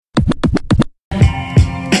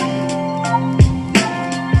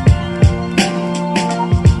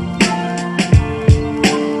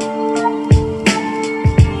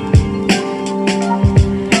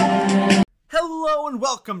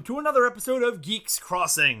welcome to another episode of Geeks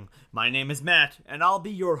Crossing. My name is Matt, and I'll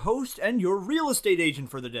be your host and your real estate agent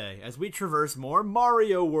for the day as we traverse more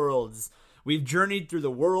Mario worlds. We've journeyed through the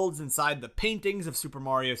worlds inside the paintings of Super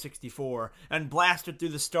Mario 64 and blasted through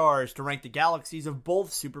the stars to rank the galaxies of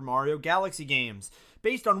both Super Mario Galaxy games,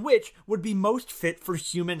 based on which would be most fit for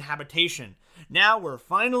human habitation. Now we're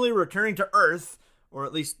finally returning to Earth, or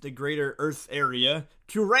at least the greater Earth area,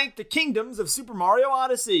 to rank the kingdoms of Super Mario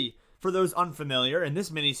Odyssey. For those unfamiliar, in this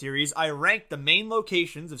miniseries, I rank the main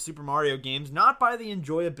locations of Super Mario games not by the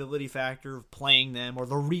enjoyability factor of playing them, or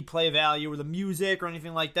the replay value, or the music, or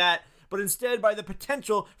anything like that, but instead by the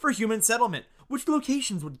potential for human settlement. Which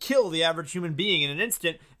locations would kill the average human being in an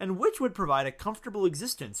instant, and which would provide a comfortable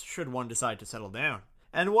existence should one decide to settle down.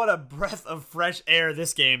 And what a breath of fresh air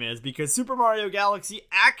this game is, because Super Mario Galaxy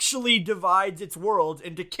actually divides its world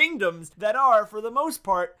into kingdoms that are, for the most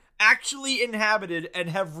part, actually inhabited and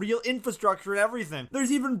have real infrastructure and everything.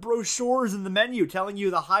 There's even brochures in the menu telling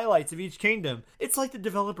you the highlights of each kingdom. It's like the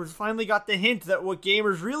developers finally got the hint that what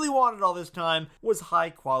gamers really wanted all this time was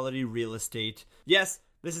high quality real estate. Yes,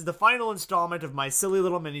 this is the final installment of my silly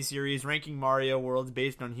little miniseries ranking Mario worlds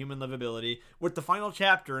based on human livability, with the final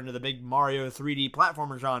chapter into the big Mario 3D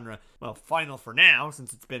platformer genre. Well, final for now,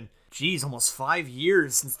 since it's been, almost 5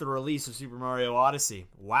 years since the release of Super Mario Odyssey.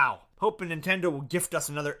 Wow. Hoping Nintendo will gift us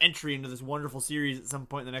another entry into this wonderful series at some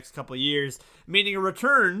point in the next couple of years, meaning a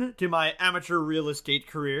return to my amateur real estate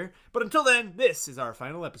career. But until then, this is our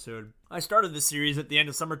final episode. I started this series at the end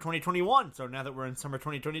of summer 2021, so now that we're in summer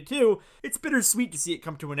 2022, it's bittersweet to see it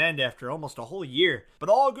come to an end after almost a whole year. But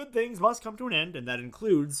all good things must come to an end, and that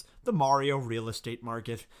includes the Mario real estate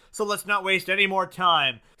market. So let's not waste any more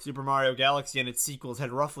time. Super Mario Galaxy and its sequels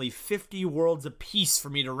had roughly 50 worlds apiece for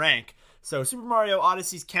me to rank, so Super Mario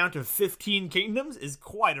Odyssey's count of 15 kingdoms is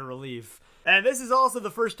quite a relief. And this is also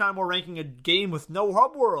the first time we're ranking a game with no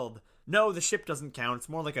hub world. No, the ship doesn't count. It's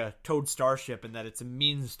more like a Toad Starship in that it's a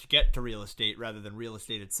means to get to real estate rather than real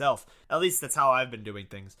estate itself. At least that's how I've been doing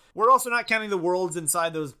things. We're also not counting the worlds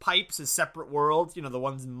inside those pipes as separate worlds, the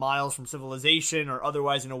ones miles from civilization or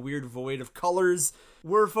otherwise in a weird void of colors.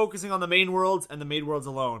 We're focusing on the main worlds and the main worlds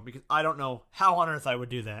alone, because I don't know how on earth I would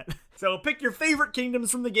do that. So pick your favorite kingdoms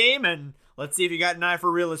from the game and let's see if you got an eye for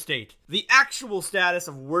real estate. The actual status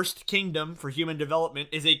of worst kingdom for human development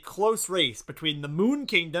is a close race between the Moon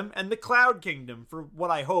Kingdom and the Cloud Kingdom, for what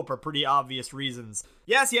I hope are pretty obvious reasons.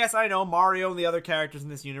 Yes, I know Mario and the other characters in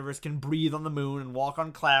this universe can breathe on the moon and walk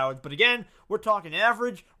on clouds, but again, we're talking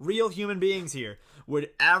average, real human beings here.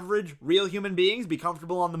 Would average, real human beings be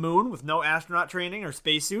comfortable on the moon with no astronaut training or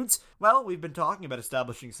spacesuits? Well, we've been talking about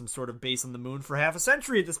establishing some sort of base on the moon for half a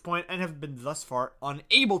century at this point and have been thus far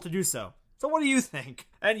unable to do so. So what do you think?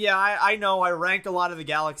 And yeah, I know I ranked a lot of the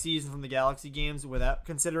galaxies from the Galaxy games without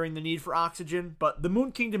considering the need for oxygen, but the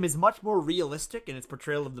Moon Kingdom is much more realistic in its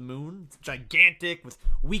portrayal of the moon. It's gigantic, with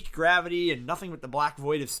weak gravity and nothing but the black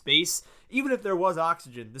void of space. Even if there was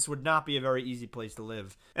oxygen, this would not be a very easy place to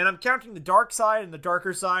live. And I'm counting the dark side and the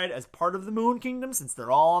darker side as part of the Moon Kingdom, since they're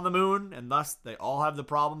all on the moon, and thus they all have the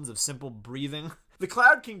problems of simple breathing. The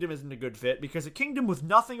Cloud Kingdom isn't a good fit, because a kingdom with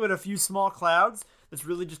nothing but a few small clouds that's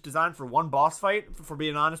really just designed for one boss fight, if we're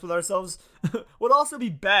being honest with ourselves, would also be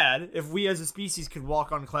bad if we as a species could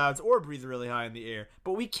walk on clouds or breathe really high in the air.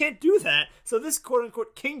 But we can't do that, so this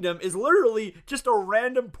quote-unquote kingdom is literally just a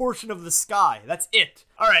random portion of the sky. That's it.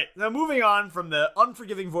 Alright, now moving on from the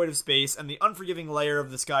unforgiving void of space and the unforgiving layer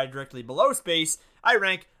of the sky directly below space, I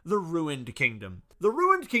rank the Ruined Kingdom. The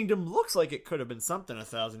Ruined Kingdom looks like it could have been something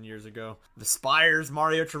 1,000 years ago. The spires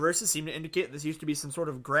Mario traverses seem to indicate this used to be some sort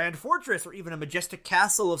of grand fortress or even a majestic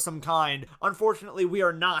castle of some kind. Unfortunately, we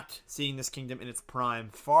are not seeing this kingdom in its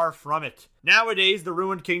prime. Far from it. Nowadays, the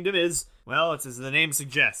Ruined Kingdom is, well, it's as the name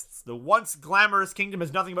suggests. The once glamorous kingdom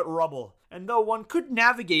is nothing but rubble. And though one could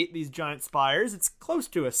navigate these giant spires, it's close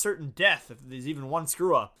to a certain death if there's even one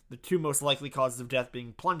screw-up. The two most likely causes of death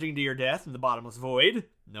being plunging to your death in the bottomless void.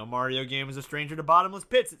 No Mario game is a stranger to bottomless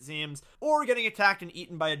pits, it seems. Or getting attacked and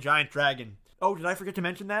eaten by a giant dragon. Oh, did I forget to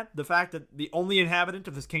mention that? The fact that the only inhabitant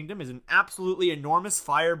of this kingdom is an absolutely enormous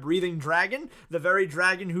fire-breathing dragon? The very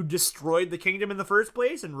dragon who destroyed the kingdom in the first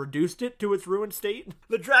place and reduced it to its ruined state?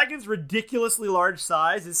 The dragon's ridiculously large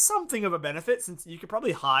size is something of a benefit, since you could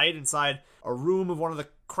probably hide inside a room of one of the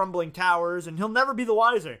crumbling towers, and he'll never be the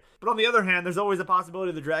wiser. But on the other hand, there's always a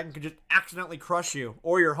possibility the dragon could just accidentally crush you,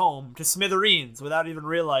 or your home, to smithereens without even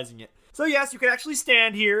realizing it. So yes, you can actually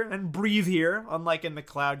stand here and breathe here, unlike in the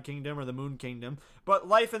Cloud Kingdom or the Moon Kingdom, but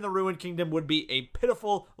life in the Ruined Kingdom would be a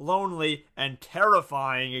pitiful, lonely, and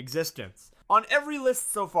terrifying existence. On every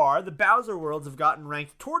list so far, the Bowser worlds have gotten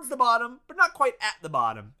ranked towards the bottom, but not quite at the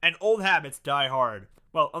bottom, and old habits die hard.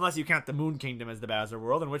 Well, unless you count the Moon Kingdom as the Bowser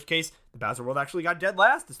world, in which case the Bowser world actually got dead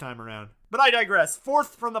last this time around. But I digress.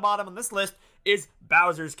 Fourth from the bottom on this list is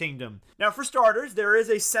Bowser's Kingdom. Now, for starters, there is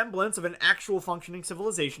a semblance of an actual functioning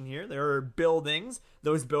civilization here. There are buildings.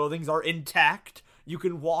 Those buildings are intact. You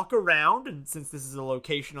can walk around, and since this is a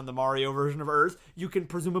location on the Mario version of Earth, you can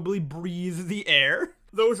presumably breathe the air.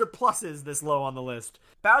 Those are pluses this low on the list.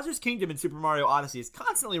 Bowser's Kingdom in Super Mario Odyssey is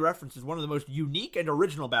constantly referenced as one of the most unique and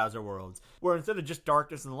original Bowser worlds, where instead of just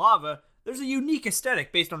darkness and lava, there's a unique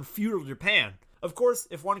aesthetic based on feudal Japan. Of course,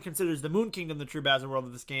 if one considers the Moon Kingdom the true Bowser world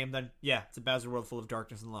of this game, then yeah, it's a Bowser world full of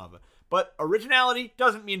darkness and lava. But originality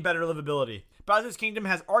doesn't mean better livability. Bowser's Kingdom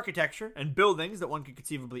has architecture and buildings that one could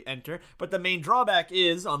conceivably enter, but the main drawback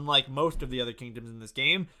is, unlike most of the other kingdoms in this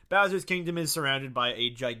game, Bowser's Kingdom is surrounded by a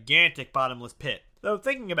gigantic bottomless pit. Though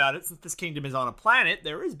thinking about it, since this kingdom is on a planet,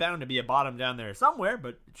 there is bound to be a bottom down there somewhere,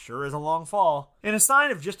 but it sure is a long fall. In a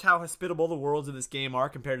sign of just how hospitable the worlds of this game are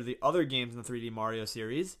compared to the other games in the 3D Mario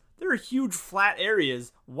series, there are huge flat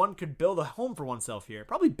areas one could build a home for oneself here,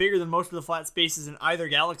 probably bigger than most of the flat spaces in either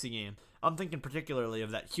Galaxy game. I'm thinking particularly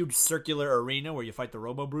of that huge circular arena where you fight the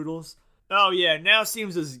Robo-Broodals. Oh yeah, now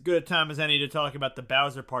seems as good a time as any to talk about the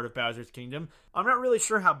Bowser part of Bowser's Kingdom. I'm not really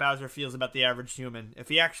sure how Bowser feels about the average human, if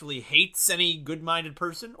he actually hates any good-minded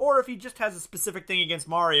person, or if he just has a specific thing against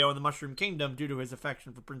Mario and the Mushroom Kingdom due to his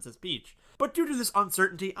affection for Princess Peach. But due to this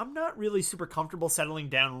uncertainty, I'm not really super comfortable settling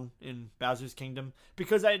down in Bowser's Kingdom,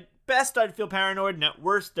 because at best I'd feel paranoid, and at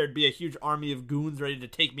worst there'd be a huge army of goons ready to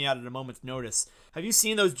take me out at a moment's notice. Have you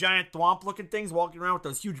seen those giant thwomp-looking things walking around with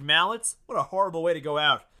those huge mallets? What a horrible way to go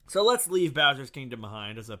out. So let's leave Bowser's Kingdom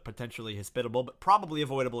behind as a potentially hospitable but probably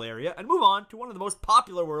avoidable area and move on to one of the most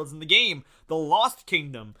popular worlds in the game, the Lost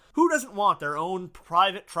Kingdom. Who doesn't want their own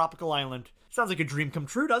private tropical island? Sounds like a dream come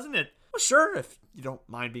true, doesn't it? Well, sure, if you don't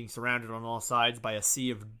mind being surrounded on all sides by a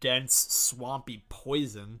sea of dense, swampy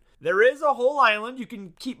poison. There is a whole island you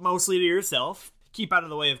can keep mostly to yourself. Keep out of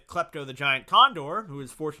the way of Klepto the giant condor, who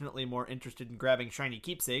is fortunately more interested in grabbing shiny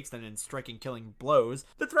keepsakes than in striking killing blows.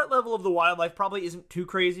 The threat level of the wildlife probably isn't too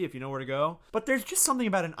crazy if you know where to go, but there's just something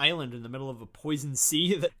about an island in the middle of a poison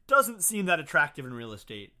sea that doesn't seem that attractive in real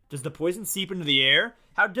estate. Does the poison seep into the air?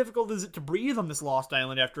 How difficult is it to breathe on this lost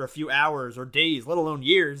island after a few hours or days, let alone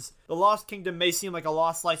years? The Lost Kingdom may seem like a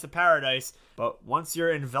lost slice of paradise, but once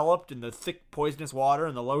you're enveloped in the thick poisonous water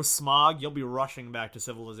and the low smog, you'll be rushing back to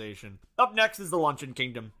civilization. Up next is the Luncheon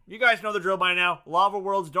Kingdom. You guys know the drill by now. Lava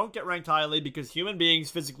worlds don't get ranked highly because human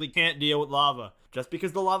beings physically can't deal with lava. Just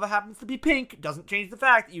because the lava happens to be pink doesn't change the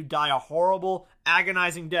fact that you die a horrible,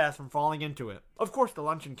 agonizing death from falling into it. Of course, the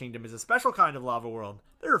Luncheon Kingdom is a special kind of lava world.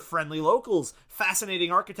 There are friendly locals,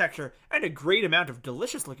 fascinating architecture, and a great amount of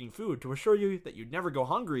delicious-looking food to assure you that you'd never go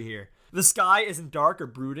hungry here. The sky isn't dark or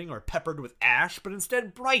brooding or peppered with ash, but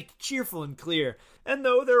instead bright, cheerful, and clear. And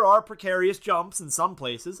though there are precarious jumps in some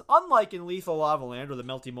places, unlike in Lethal Lava Land or the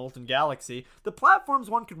Melty Molten Galaxy, the platforms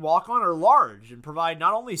one could walk on are large and provide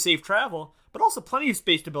not only safe travel, but also plenty of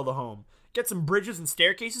space to build a home. Get some bridges and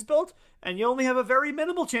staircases built, and you only have a very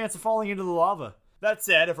minimal chance of falling into the lava. That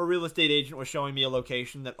said, if a real estate agent was showing me a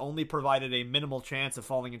location that only provided a minimal chance of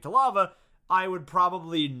falling into lava, I would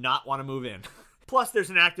probably not want to move in. Plus,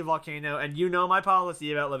 there's an active volcano, and you know my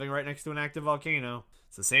policy about living right next to an active volcano.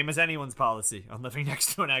 It's the same as anyone's policy on living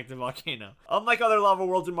next to an active volcano. Unlike other lava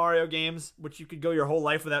worlds in Mario games, which you could go your whole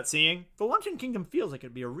life without seeing, the Luncheon Kingdom feels like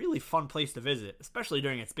it'd be a really fun place to visit, especially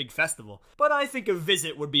during its big festival. But I think a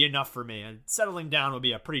visit would be enough for me, and settling down would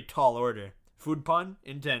be a pretty tall order. Food pun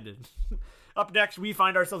intended. Up next, we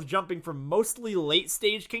find ourselves jumping from mostly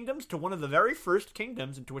late-stage kingdoms to one of the very first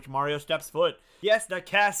kingdoms into which Mario steps foot. Yes, the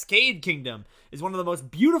Cascade Kingdom is one of the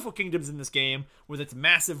most beautiful kingdoms in this game, with its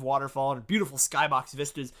massive waterfall and beautiful skybox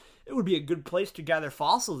vistas. It would be a good place to gather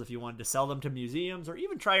fossils if you wanted to sell them to museums, or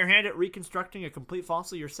even try your hand at reconstructing a complete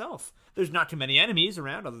fossil yourself. There's not too many enemies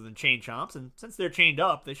around other than chain chomps, and since they're chained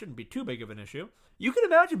up, they shouldn't be too big of an issue. You can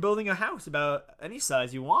imagine building a house about any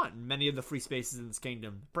size you want in many of the free spaces in this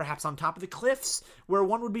kingdom. Perhaps on top of the cliffs, where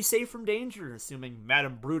one would be safe from danger, assuming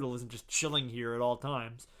Madame Brutal isn't just chilling here at all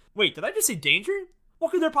times. Wait, did I just say danger?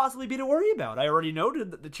 What could there possibly be to worry about? I already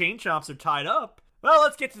noted that the chain chomps are tied up. Well,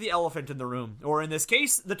 let's get to the elephant in the room, or in this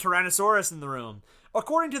case, the Tyrannosaurus in the room.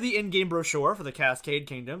 According to the in-game brochure for the Cascade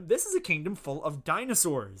Kingdom, this is a kingdom full of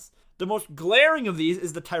dinosaurs. The most glaring of these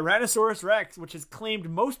is the Tyrannosaurus Rex, which has claimed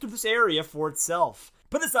most of this area for itself.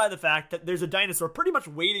 Put aside the fact that there's a dinosaur pretty much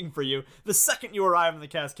waiting for you the second you arrive in the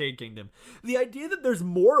Cascade Kingdom. The idea that there's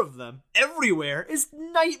more of them everywhere is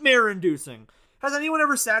nightmare-inducing. Has anyone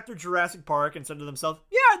ever sat through Jurassic Park and said to themselves,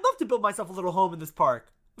 yeah, I'd love to build myself a little home in this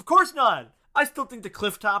park? Of course not! I still think the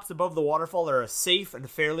cliff tops above the waterfall are a safe and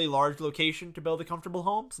fairly large location to build a comfortable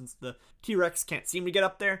home, since the T-Rex can't seem to get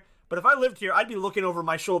up there. But if I lived here, I'd be looking over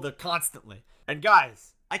my shoulder constantly. And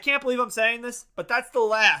guys, I can't believe I'm saying this, but that's the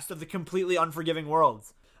last of the completely unforgiving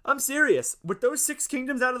worlds. I'm serious. With those 6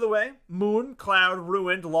 kingdoms out of the way, Moon, Cloud,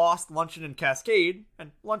 Ruined, Lost, Luncheon, and Cascade,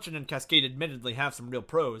 and Luncheon and Cascade admittedly have some real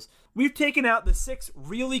pros, we've taken out the 6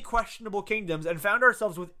 really questionable kingdoms and found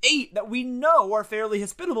ourselves with 8 that we know are fairly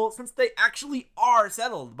hospitable since they actually are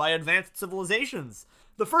settled by advanced civilizations.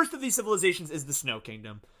 The first of these civilizations is the Snow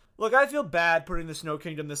Kingdom. Look, I feel bad putting the Snow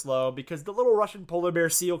Kingdom this low because the little Russian polar bear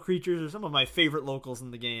seal creatures are some of my favorite locals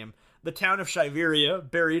in the game. The town of Shiveria,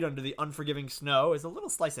 buried under the unforgiving snow, is a little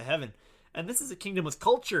slice of heaven. And this is a kingdom with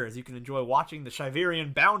culture, as you can enjoy watching the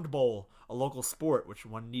Shiverian Bound Bowl, a local sport which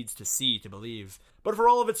one needs to see to believe. But for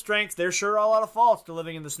all of its strengths, there's sure a lot of faults to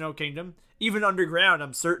living in the Snow Kingdom. Even underground,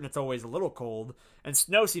 I'm certain it's always a little cold, and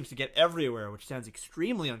snow seems to get everywhere, which sounds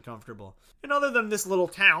extremely uncomfortable. And other than this little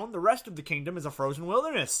town, the rest of the kingdom is a frozen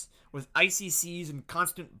wilderness, with icy seas and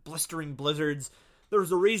constant blistering blizzards.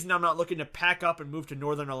 There's a reason I'm not looking to pack up and move to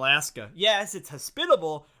northern Alaska. Yes, it's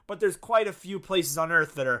hospitable, but there's quite a few places on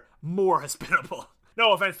Earth that are more hospitable.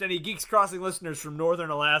 No offense to any Geeks Crossing listeners from northern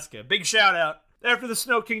Alaska. Big shout out. After the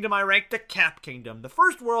Snow Kingdom, I ranked the Cap Kingdom, the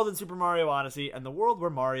first world in Super Mario Odyssey, and the world where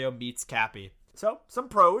Mario meets Cappy. So, some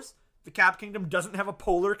pros. The Cap Kingdom doesn't have a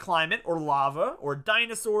polar climate, or lava, or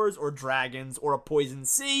dinosaurs, or dragons, or a poison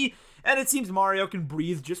sea, and it seems Mario can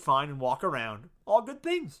breathe just fine and walk around. All good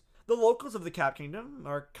things. The locals of the Cap Kingdom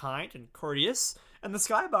are kind and courteous, and the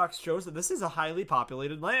skybox shows that this is a highly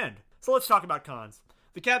populated land. So let's talk about cons.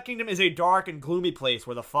 The Cap Kingdom is a dark and gloomy place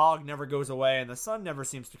where the fog never goes away and the sun never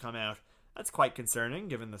seems to come out. That's quite concerning,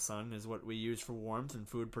 given the sun is what we use for warmth and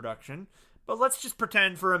food production. But let's just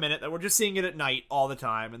pretend for a minute that we're just seeing it at night all the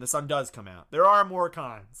time and the sun does come out. There are more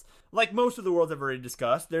cons. Like most of the worlds I've already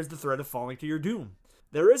discussed, there's the threat of falling to your doom.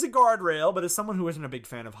 There is a guardrail, but as someone who isn't a big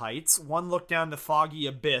fan of heights, one look down the foggy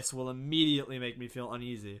abyss will immediately make me feel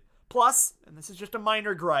uneasy. Plus, and this is just a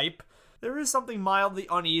minor gripe, there is something mildly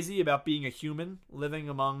uneasy about being a human living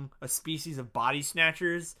among a species of body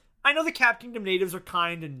snatchers. I know the Cap Kingdom natives are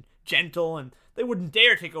kind and gentle, and they wouldn't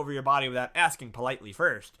dare take over your body without asking politely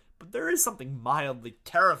first. But there is something mildly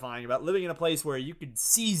terrifying about living in a place where you could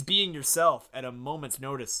seize being yourself at a moment's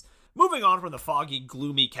notice. Moving on from the foggy,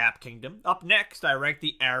 gloomy Cap Kingdom, up next I rank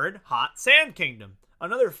the arid, hot Sand Kingdom,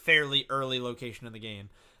 another fairly early location in the game.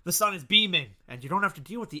 The sun is beaming, and you don't have to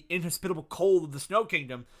deal with the inhospitable cold of the Snow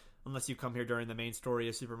Kingdom, unless you come here during the main story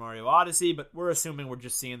of Super Mario Odyssey, but we're assuming we're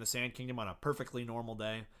just seeing the Sand Kingdom on a perfectly normal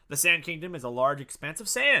day. The Sand Kingdom is a large expanse of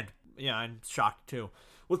sand. Yeah, I'm shocked too.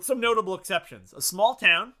 With some notable exceptions. A small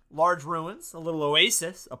town, large ruins, a little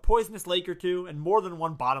oasis, a poisonous lake or two, and more than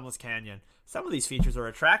one bottomless canyon. Some of these features are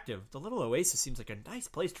attractive. The little oasis seems like a nice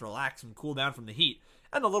place to relax and cool down from the heat.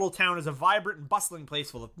 And the little town is a vibrant and bustling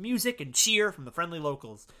place full of music and cheer from the friendly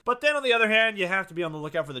locals. But then on the other hand, you have to be on the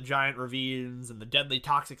lookout for the giant ravines and the deadly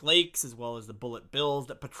toxic lakes, as well as the bullet bills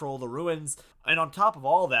that patrol the ruins. And on top of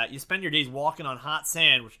all that, you spend your days walking on hot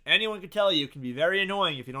sand, which anyone can tell you can be very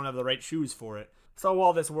annoying if you don't have the right shoes for it. So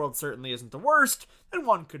while this world certainly isn't the worst, and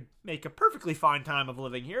one could make a perfectly fine time of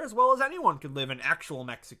living here, as well as anyone could live in actual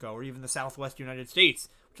Mexico or even the Southwest United States,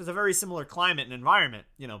 which is a very similar climate and environment,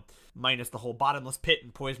 minus the whole bottomless pit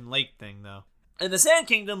and poison lake thing, though. And the Sand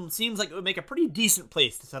Kingdom seems like it would make a pretty decent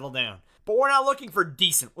place to settle down. But we're not looking for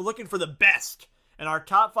decent, we're looking for the best. And our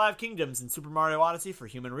top 5 kingdoms in Super Mario Odyssey for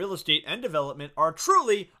human real estate and development are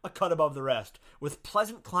truly a cut above the rest, with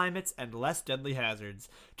pleasant climates and less deadly hazards.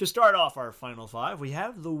 To start off our final 5, we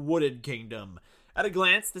have the Wooded Kingdom. At a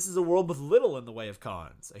glance, this is a world with little in the way of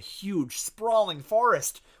cons. A huge, sprawling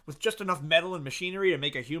forest with just enough metal and machinery to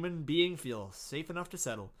make a human being feel safe enough to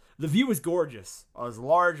settle. The view is gorgeous, as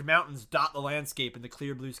large mountains dot the landscape in the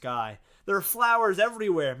clear blue sky. There are flowers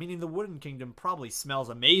everywhere, meaning the Wooden Kingdom probably smells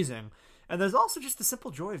amazing. And there's also just the simple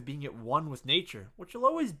joy of being at one with nature, which you'll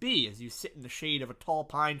always be as you sit in the shade of a tall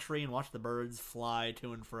pine tree and watch the birds fly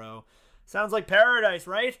to and fro. Sounds like paradise,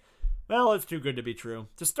 right? Well, it's too good to be true.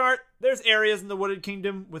 To start, there's areas in the Wooded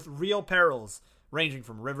Kingdom with real perils, ranging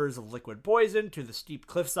from rivers of liquid poison to the steep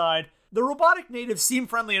cliffside. The robotic natives seem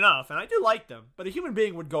friendly enough, and I do like them, but a human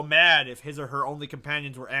being would go mad if his or her only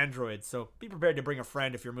companions were androids, so be prepared to bring a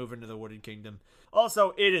friend if you're moving to the Wooded Kingdom.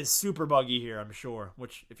 Also, it is super buggy here, I'm sure,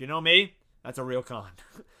 which, if you know me, that's a real con.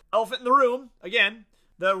 Elephant in the room, again.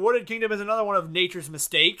 The Wooded Kingdom is another one of nature's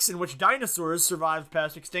mistakes in which dinosaurs survived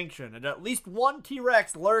past extinction, and at least one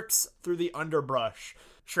T-Rex lurks through the underbrush.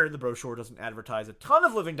 Sure, the brochure doesn't advertise a ton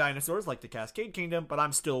of living dinosaurs like the Cascade Kingdom, but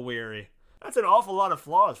I'm still weary. That's an awful lot of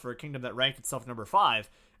flaws for a kingdom that ranked itself number 5,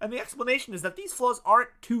 and the explanation is that these flaws aren't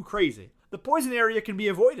too crazy. The poison area can be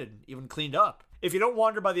avoided, even cleaned up. If you don't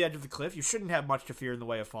wander by the edge of the cliff, you shouldn't have much to fear in the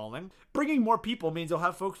way of falling. Bringing more people means you'll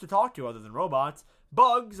have folks to talk to other than robots.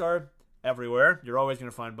 Bugs are everywhere. You're always going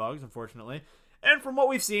to find bugs, unfortunately. And from what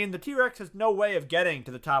we've seen, the T-Rex has no way of getting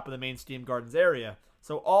to the top of the main Steam Gardens area,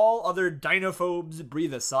 so all other dinophobes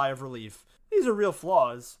breathe a sigh of relief. These are real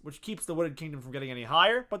flaws, which keeps the Wooded Kingdom from getting any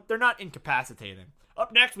higher, but they're not incapacitating.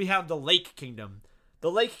 Up next, we have the Lake Kingdom. The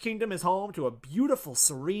Lake Kingdom is home to a beautiful,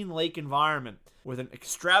 serene lake environment, with an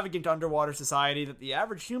extravagant underwater society that the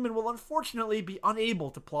average human will unfortunately be unable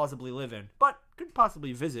to plausibly live in, but could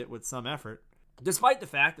possibly visit with some effort. Despite the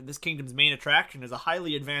fact that this kingdom's main attraction is a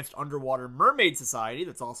highly advanced underwater mermaid society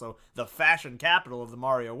that's also the fashion capital of the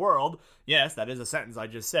Mario world, yes, that is a sentence I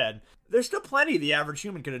just said, there's still plenty the average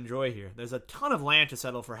human could enjoy here. There's a ton of land to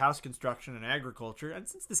settle for house construction and agriculture, and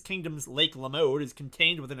since this kingdom's Lake Lamode is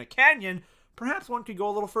contained within a canyon, perhaps one could go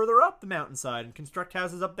a little further up the mountainside and construct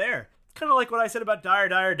houses up there. It's kind of like what I said about Dire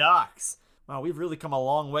Dire Docks. Wow, we've really come a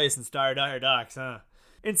long way since Dire Dire Docks, huh?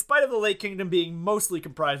 In spite of the Lake Kingdom being mostly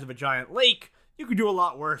comprised of a giant lake, you could do a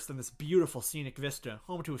lot worse than this beautiful scenic vista,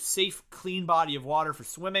 home to a safe, clean body of water for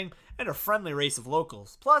swimming and a friendly race of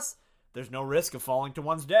locals. Plus, there's no risk of falling to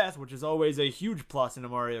one's death, which is always a huge plus in a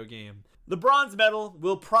Mario game. The bronze medal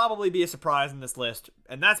will probably be a surprise in this list,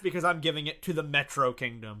 and that's because I'm giving it to the Metro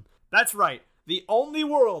Kingdom. That's right, the only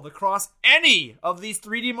world across any of these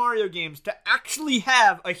 3D Mario games to actually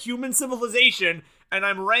have a human civilization, and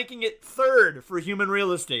I'm ranking it 3rd for human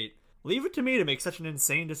real estate. Leave it to me to make such an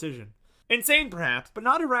insane decision. Insane, perhaps, but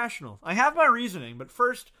not irrational. I have my reasoning, but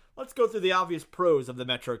first, let's go through the obvious pros of the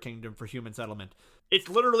Metro Kingdom for human settlement. It's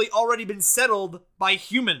literally already been settled by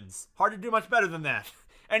humans. Hard to do much better than that.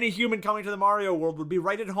 Any human coming to the Mario world would be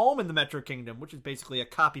right at home in the Metro Kingdom, which is basically a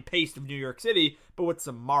copy-paste of New York City, but with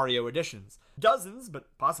some Mario additions. Dozens,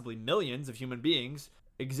 but possibly millions of human beings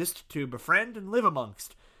exist to befriend and live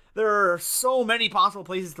amongst. There are so many possible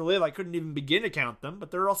places to live I couldn't even begin to count them,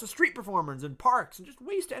 but there are also street performers and parks and just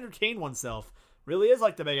ways to entertain oneself. Really is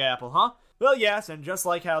like the Big Apple, huh? Well, yes, and just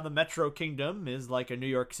like how the Metro Kingdom is like a New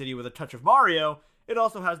York City with a touch of Mario, it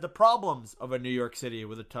also has the problems of a New York City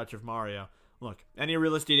with a touch of Mario. Look, any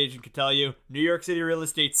real estate agent could tell you, New York City real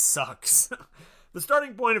estate sucks. The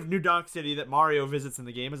starting point of New Donk City that Mario visits in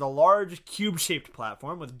the game is a large cube-shaped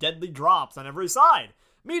platform with deadly drops on every side.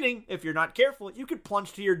 Meaning, if you're not careful, you could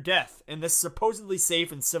plunge to your death in this supposedly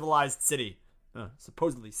safe and civilized city.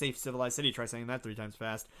 Supposedly safe, civilized city, try saying that 3 times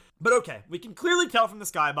fast. But okay, we can clearly tell from the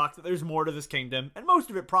skybox that there's more to this kingdom, and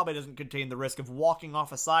most of it probably doesn't contain the risk of walking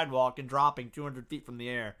off a sidewalk and dropping 200 feet from the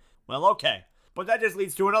air. Well, okay. But that just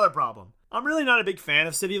leads to another problem. I'm really not a big fan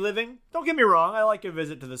of city living. Don't get me wrong, I like a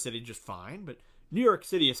visit to the city just fine, but New York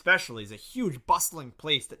City especially is a huge bustling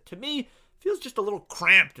place that, to me, feels just a little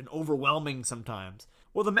cramped and overwhelming sometimes.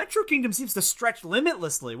 Well, the Metro Kingdom seems to stretch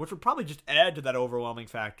limitlessly, which would probably just add to that overwhelming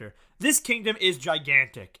factor. This kingdom is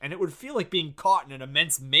gigantic, and it would feel like being caught in an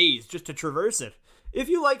immense maze just to traverse it. If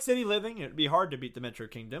you like city living, it would be hard to beat the Metro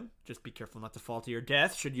Kingdom. Just be careful not to fall to your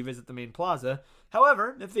death should you visit the main plaza.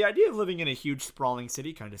 However, if the idea of living in a huge sprawling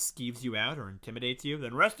city kind of skeeves you out or intimidates you,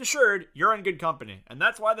 then rest assured, you're in good company. And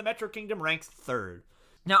that's why the Metro Kingdom ranks 3rd.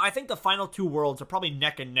 Now, I think the final 2 worlds are probably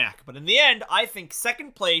neck and neck, but in the end, I think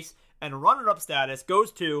 2nd place and runner-up status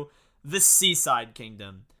goes to the Seaside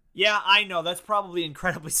Kingdom. Yeah, I know, that's probably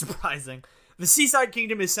incredibly surprising. The Seaside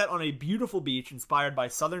Kingdom is set on a beautiful beach inspired by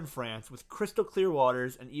southern France with crystal clear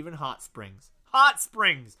waters and even hot springs. Hot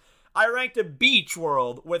springs! I ranked a beach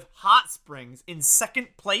world with hot springs in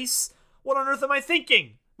 2nd place? What on earth am I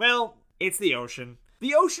thinking? Well, it's the ocean.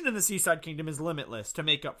 The ocean in the Seaside Kingdom is limitless to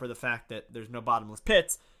make up for the fact that there's no bottomless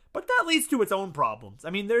pits, but that leads to its own problems. I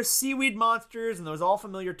mean, there's seaweed monsters and those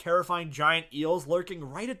all-familiar terrifying giant eels lurking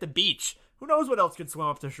right at the beach. Who knows what else could swim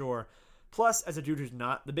up to shore? Plus, as a dude who's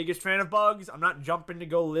not the biggest fan of bugs, I'm not jumping to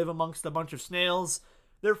go live amongst a bunch of snails.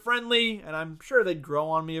 They're friendly, and I'm sure they'd grow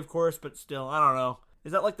on me, of course, but still, I don't know.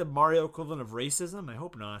 Is that like the Mario equivalent of racism? I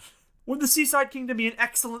hope not. Would the Seaside Kingdom be an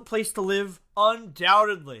excellent place to live?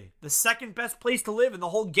 Undoubtedly. The 2nd best place to live in the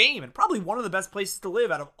whole game, and probably one of the best places to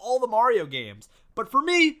live out of all the Mario games. But for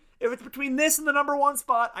me, if it's between this and the number 1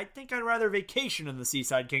 spot, I think I'd rather vacation in the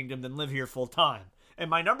Seaside Kingdom than live here full time. And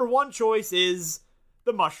my number 1 choice is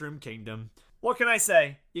the Mushroom Kingdom. What can I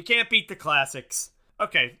say? You can't beat the classics.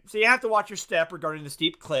 Okay, so you have to watch your step regarding the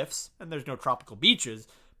steep cliffs, and there's no tropical beaches,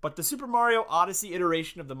 but the Super Mario Odyssey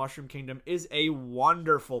iteration of the Mushroom Kingdom is a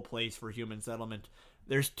wonderful place for human settlement.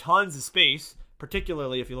 There's tons of space,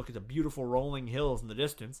 particularly if you look at the beautiful rolling hills in the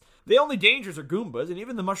distance. The only dangers are Goombas, and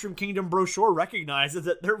even the Mushroom Kingdom brochure recognizes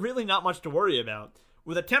that they're really not much to worry about.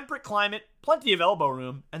 With a temperate climate, plenty of elbow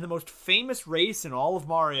room, and the most famous race in all of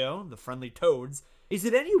Mario, the Friendly Toads, is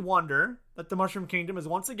it any wonder that the Mushroom Kingdom has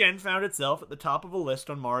once again found itself at the top of a list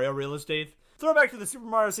on Mario Real Estate? Throwback to the Super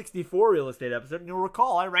Mario 64 Real Estate episode, and you'll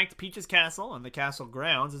recall I ranked Peach's Castle and the castle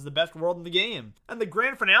grounds as the best world in the game. And the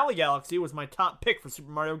Grand Finale Galaxy was my top pick for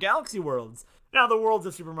Super Mario Galaxy worlds. Now, the worlds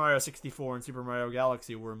of Super Mario 64 and Super Mario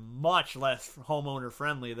Galaxy were much less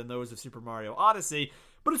homeowner-friendly than those of Super Mario Odyssey,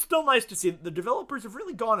 but it's still nice to see that the developers have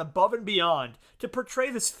really gone above and beyond to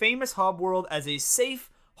portray this famous hub world as a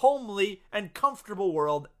safe, homely, and comfortable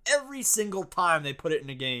world every single time they put it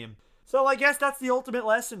in a game. So I guess that's the ultimate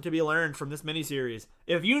lesson to be learned from this miniseries.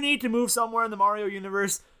 If you need to move somewhere in the Mario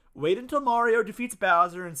universe, wait until Mario defeats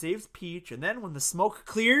Bowser and saves Peach, and then when the smoke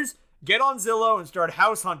clears, get on Zillow and start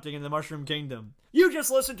house hunting in the Mushroom Kingdom. You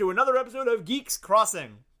just listened to another episode of Geeks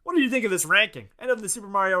Crossing. What did you think of this ranking, and of the Super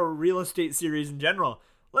Mario Real Estate series in general?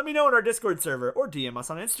 Let me know in our Discord server, or DM us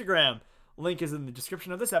on Instagram. Link is in the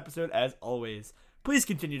description of this episode, as always. Please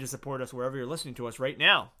continue to support us wherever you're listening to us right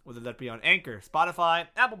now, whether that be on Anchor, Spotify,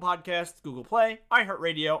 Apple Podcasts, Google Play,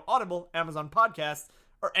 iHeartRadio, Audible, Amazon Podcasts,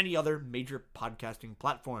 or any other major podcasting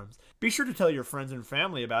platforms. Be sure to tell your friends and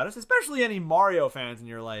family about us, especially any Mario fans in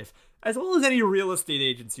your life, as well as any real estate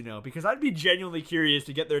agents you know, because I'd be genuinely curious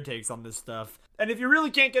to get their takes on this stuff. And if you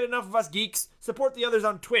really can't get enough of us geeks, support the others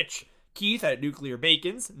on Twitch. Keith at Nuclear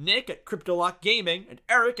Bacons, Nick at Cryptolock Gaming, and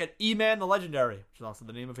Eric at E-Man the Legendary, which is also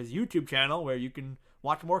the name of his YouTube channel where you can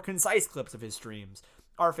watch more concise clips of his streams.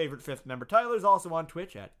 Our favorite fifth member Tyler is also on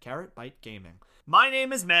Twitch at Carrot Bite Gaming. My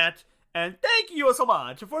name is Matt, and thank you so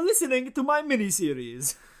much for listening to my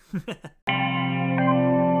mini-series.